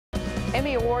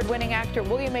Emmy Award-winning actor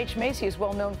William H. Macy is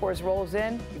well known for his roles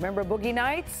in, you remember Boogie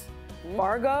Nights,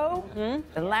 Fargo,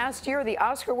 and last year, the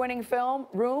Oscar-winning film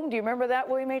Room. Do you remember that,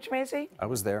 William H. Macy? I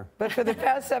was there. But for the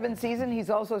past 7 seasons, he's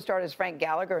also starred as Frank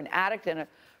Gallagher, an addict and a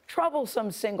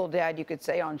troublesome single dad, you could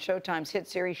say, on Showtime's hit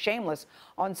series Shameless.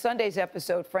 On Sunday's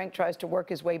episode, Frank tries to work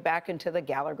his way back into the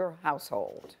Gallagher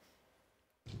household.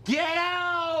 Get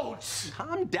out!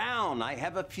 Calm down. I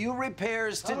have a few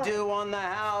repairs to do on the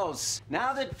house.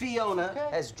 Now that Fiona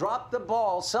has dropped the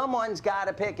ball, someone's got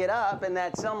to pick it up, and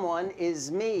that someone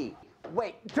is me.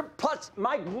 Wait, plus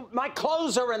my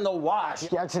clothes are in the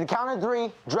wash. Yeah, to the count of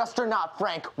 3, dressed or not,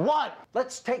 Frank. 1.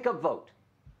 Let's take a vote.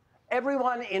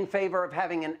 Everyone in favor of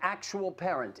having an actual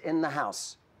parent in the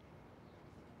house?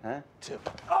 Huh? 2.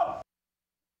 Oh!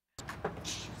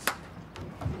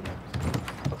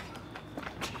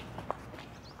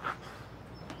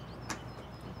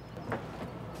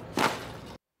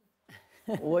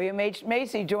 William H.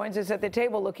 Macy joins us at the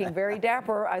table looking very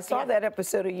dapper. I saw that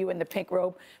episode of you in the pink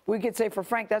robe. We could say for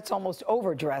Frank, that's almost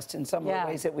overdressed in some of the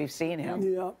ways that we've seen him.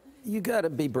 Yeah, you got to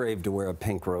be brave to wear a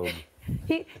pink robe.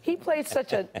 He plays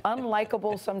such an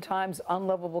unlikable, sometimes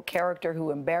unlovable character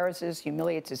who embarrasses,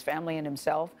 humiliates his family and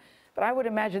himself. But I would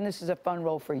imagine this is a fun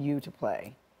role for you to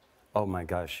play. Oh, my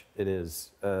gosh, it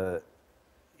is.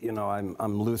 You know,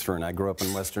 I'm Lutheran. I grew up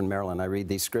in Western Maryland. I read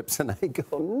these scripts and I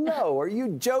go, no, are you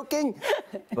joking?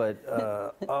 But,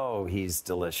 oh, he's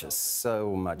delicious.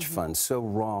 So much fun. So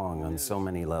wrong on so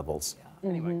many levels.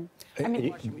 Anyway. I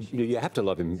mean, you have to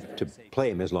love him to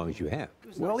play him as long as you have.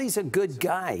 Well, he's a good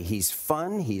guy. He's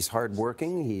fun. He's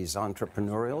hardworking. He's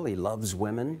entrepreneurial. He loves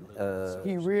women.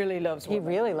 He really loves women. He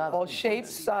really loves all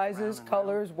shapes, sizes,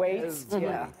 colors, weights.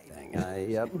 Yeah.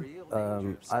 Yep.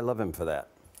 I love him for that.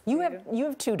 You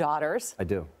have 2 daughters. I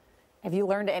do. Have you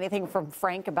learned anything from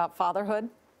Frank about fatherhood?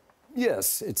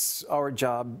 Yes, it's our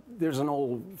job. There's an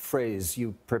old phrase,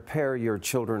 you prepare your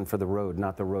children for the road,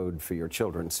 not the road for your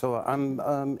children. So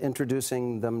I'm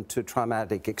introducing them to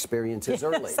traumatic experiences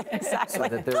early, so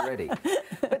that they're ready.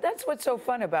 But that's what's so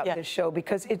fun about this show,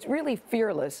 because it's really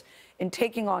fearless in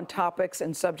taking on topics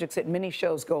and subjects that many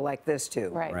shows go like this to.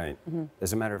 Right.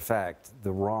 As a matter of fact,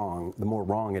 the more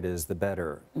wrong it is, the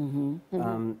better.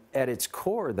 At its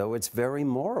core, though, it's very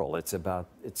moral. It's about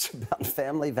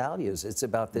family values. It's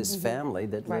about this family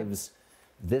that lives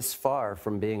this far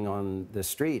from being on the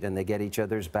street, and they get each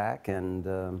other's back,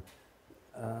 and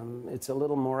it's a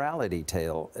little morality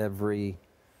tale every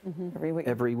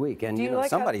week. And you know,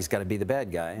 somebody's got to be the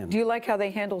bad guy. And do you like how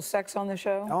they handle sex on the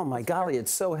show? Oh my golly,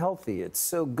 it's so healthy. It's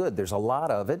so good. There's a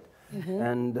lot of it,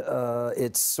 and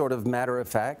it's sort of matter of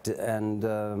fact.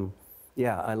 And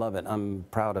yeah, I love it. I'm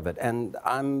proud of it, and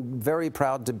I'm very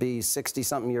proud to be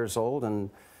 60-something years old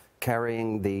and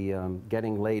carrying the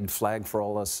getting laid flag for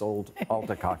all us old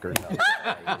altacockers.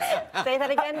 Say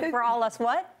that again. For all us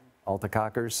what?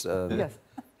 Altacockers. Yes.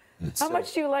 How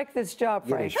much do you like this job,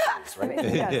 Frank? Right?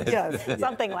 Yes.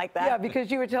 Something like that. Yeah,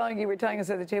 because you were telling us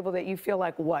at the table that you feel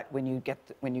like what when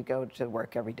you go to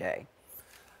work every day?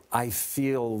 I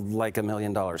feel like $1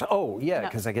 million. Oh yeah,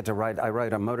 because I get to ride. I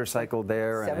ride a motorcycle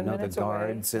there, and I know the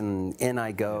guards, and in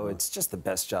I go. It's just the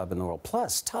best job in the world.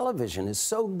 Plus, television is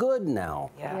so good now.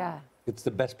 Yeah. It's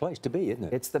the best place to be, isn't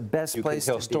it? It's the best place to be. You can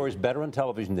tell stories better on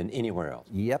television than anywhere else.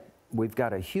 Yep. We've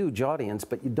got a huge audience,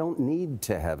 but you don't need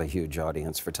to have a huge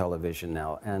audience for television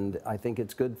now. And I think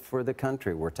it's good for the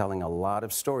country. We're telling a lot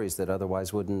of stories that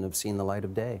otherwise wouldn't have seen the light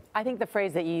of day. I think the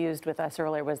phrase that you used with us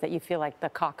earlier was that you feel like the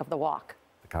cock of the walk.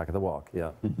 The cock of the walk,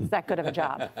 yeah. Is that good of a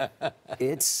job?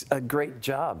 It's a great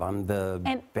job. I'm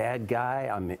the bad guy.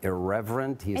 I'm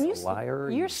irreverent. He's a liar.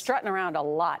 You're strutting around a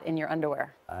lot in your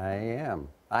underwear. I am.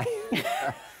 I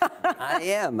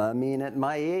am. I mean, at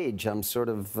my age, I'm sort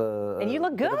of and you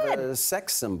look good. Bit of a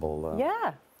sex symbol.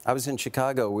 Yeah. I was in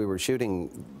Chicago. We were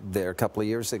shooting there a couple of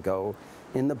years ago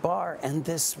in the bar, and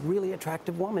this really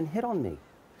attractive woman hit on me.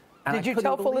 And Did you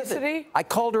tell Felicity? I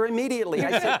called her immediately.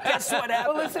 I said, guess what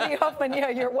happened? Felicity Huffman, yeah,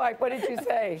 your wife. What did you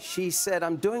say? She said,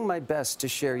 I'm doing my best to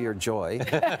share your joy.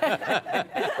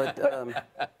 But,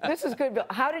 this is good.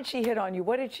 How did she hit on you?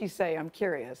 What did she say? I'm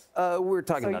curious. We're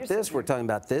talking about this, we're talking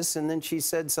about this, and then she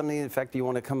said something in fact, do you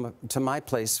want to come to my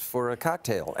place for a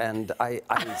cocktail? And I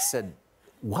said,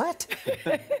 what?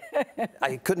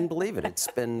 I couldn't believe it. It's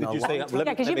been a long time.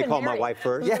 Let me call my wife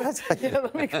first? Yes. Yeah,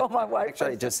 let me call my wife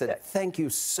Actually, I just said, thank you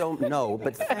so,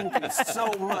 but thank you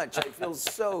so much. I feel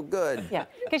so good. Yeah,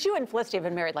 because you and Felicity have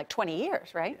been married like 20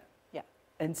 years, right? Yeah.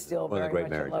 And still One of the very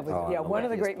great much in love with marriages. you. Yeah, I'm the one of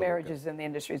the luckiest great Beluga. marriages in the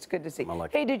industry. It's good to see. I'm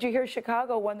lucky. Hey, did you hear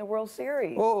Chicago won the World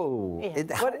Series? Oh,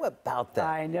 Yeah. how about that?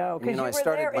 I know, 'cause you I were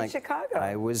started there in Chicago.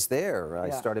 I was there. I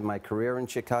Yeah. started my career in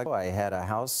Chicago. I had a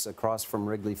house across from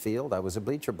Wrigley Field. I was a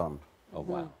bleacher bum. Oh,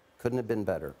 wow. Couldn't have been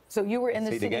better. So you were in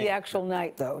the See the city the game? actual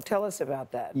night, though. Tell us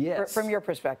about that. Yes. From your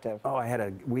perspective. Oh,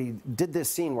 we did this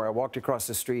scene where I walked across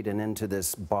the street and into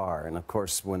this bar. And of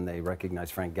course, when they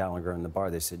recognized Frank Gallagher in the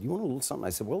bar, they said, "You want a little something?" I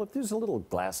said, "Well, if there's a little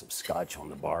glass of scotch on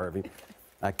the bar."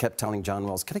 I kept telling John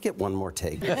Wells, "Can I get one more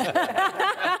take?"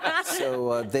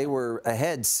 So they were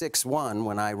ahead 6-1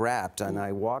 when I rapped, and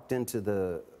I walked into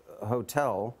the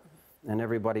hotel, and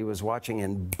everybody was watching,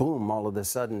 and boom, all of a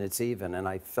sudden it's even, and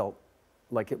I felt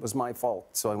like it was my fault,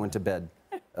 so I went to bed.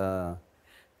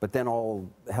 But then all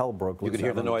hell broke loose. You could hear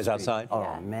out the on noise street. outside? Oh,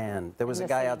 Yeah. man. There was a the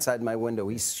guy scene. outside my window.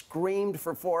 He screamed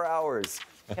for 4 hours.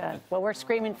 Good. Well, we're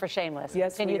screaming for Shameless.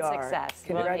 Yes, we Continued are. success.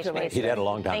 Congratulations. He'd had a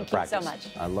long time to Thank you so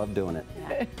practice. much. I love doing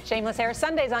it. Shameless airs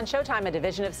Sundays on Showtime, a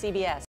division of CBS.